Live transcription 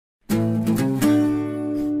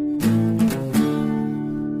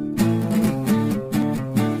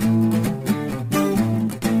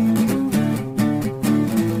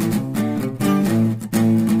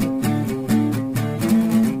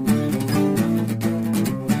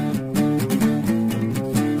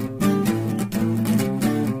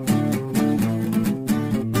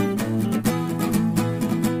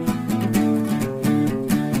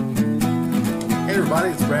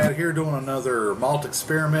everybody, it's Brad here doing another Malt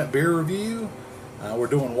Experiment beer review. We're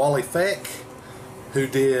doing Wally Feck, who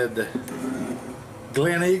did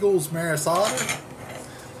Gleneagles Otter.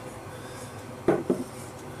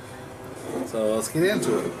 So let's get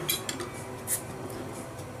into it.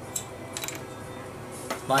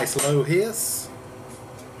 Nice low hiss.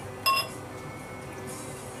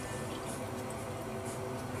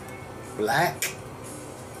 Black.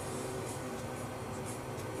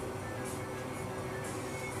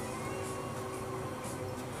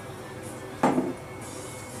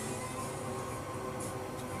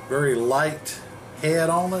 Very light head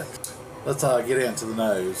on it. Let's get into the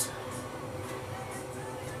nose.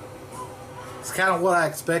 It's kind of what I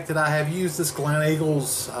expected. I have used this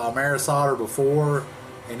Gleneagles Otter before,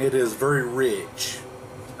 and it is very rich.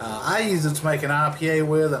 I used it to make an IPA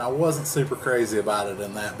with, and I wasn't super crazy about it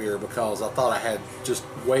in that beer because I thought I had just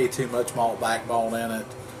way too much malt backbone in it.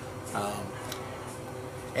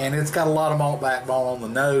 And it's got a lot of malt backbone on the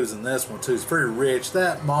nose in this one too. It's very rich.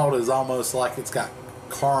 That malt is almost like it's got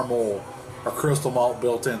caramel or crystal malt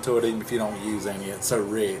built into it, even if you don't use any. It's so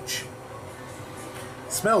rich.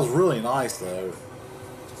 It smells really nice though.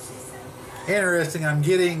 Interesting, I'm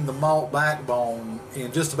getting the malt backbone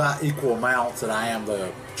in just about equal amounts that I am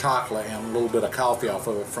the chocolate, and a little bit of coffee off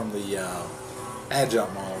of it from the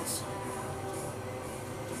adjunct malts.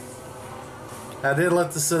 I did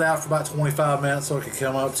let this sit out for about 25 minutes so it could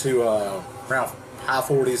come up to around high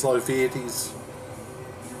 40s, low 50s.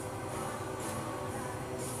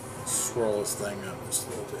 Swirl this thing up just a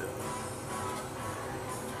little bit.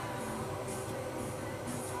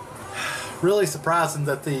 Really surprising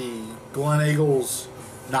that the Gleneagles,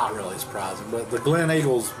 not really surprising, but the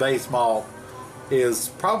Gleneagles base malt is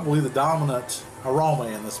probably the dominant aroma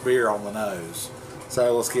in this beer on the nose.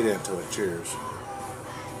 So let's get into it. Cheers.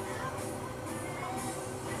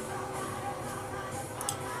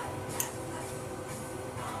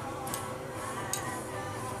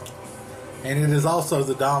 And it is also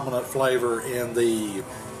the dominant flavor in the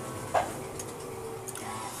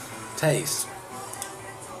taste.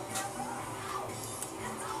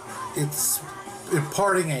 It's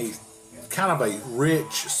imparting a kind of a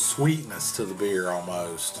rich sweetness to the beer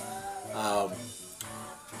almost.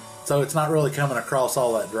 So it's not really coming across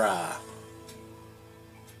all that dry.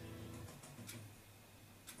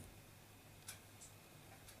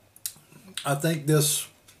 I think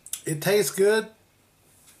it tastes good.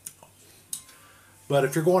 But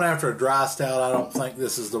if you're going after a dry stout, I don't think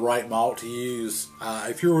this is the right malt to use.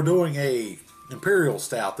 If you were doing a imperial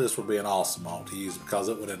stout, this would be an awesome malt to use because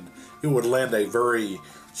it would lend a very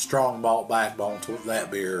strong malt backbone to that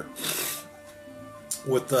beer.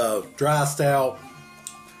 With the dry stout,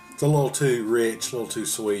 it's a little too rich, a little too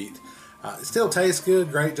sweet. It still tastes good.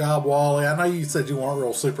 Great job, Wally. I know you said you weren't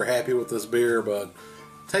real super happy with this beer, but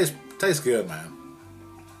it tastes good, man.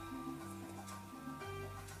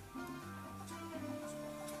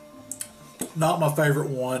 Not my favorite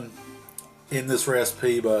one in this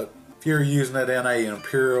recipe, but if you're using it in an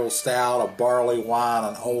imperial stout, a barley wine,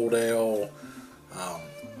 an old ale,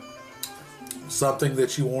 something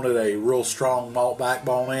that you wanted a real strong malt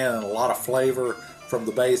backbone in and a lot of flavor from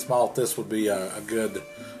the base malt, this would be a good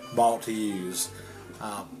malt to use.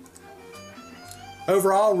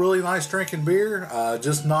 Overall, really nice drinking beer,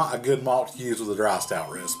 just not a good malt to use with a dry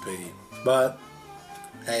stout recipe. But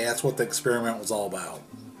hey, that's what the experiment was all about.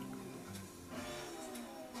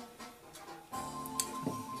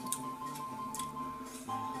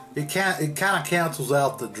 It kind of cancels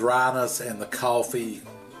out the dryness and the coffee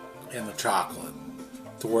and the chocolate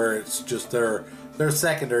to where it's just they're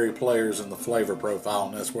secondary players in the flavor profile,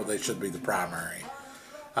 and that's where they should be the primary.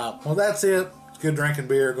 Well, that's it. It's good drinking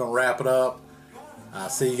beer. Going to wrap it up.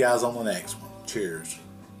 See you guys on the next one. Cheers.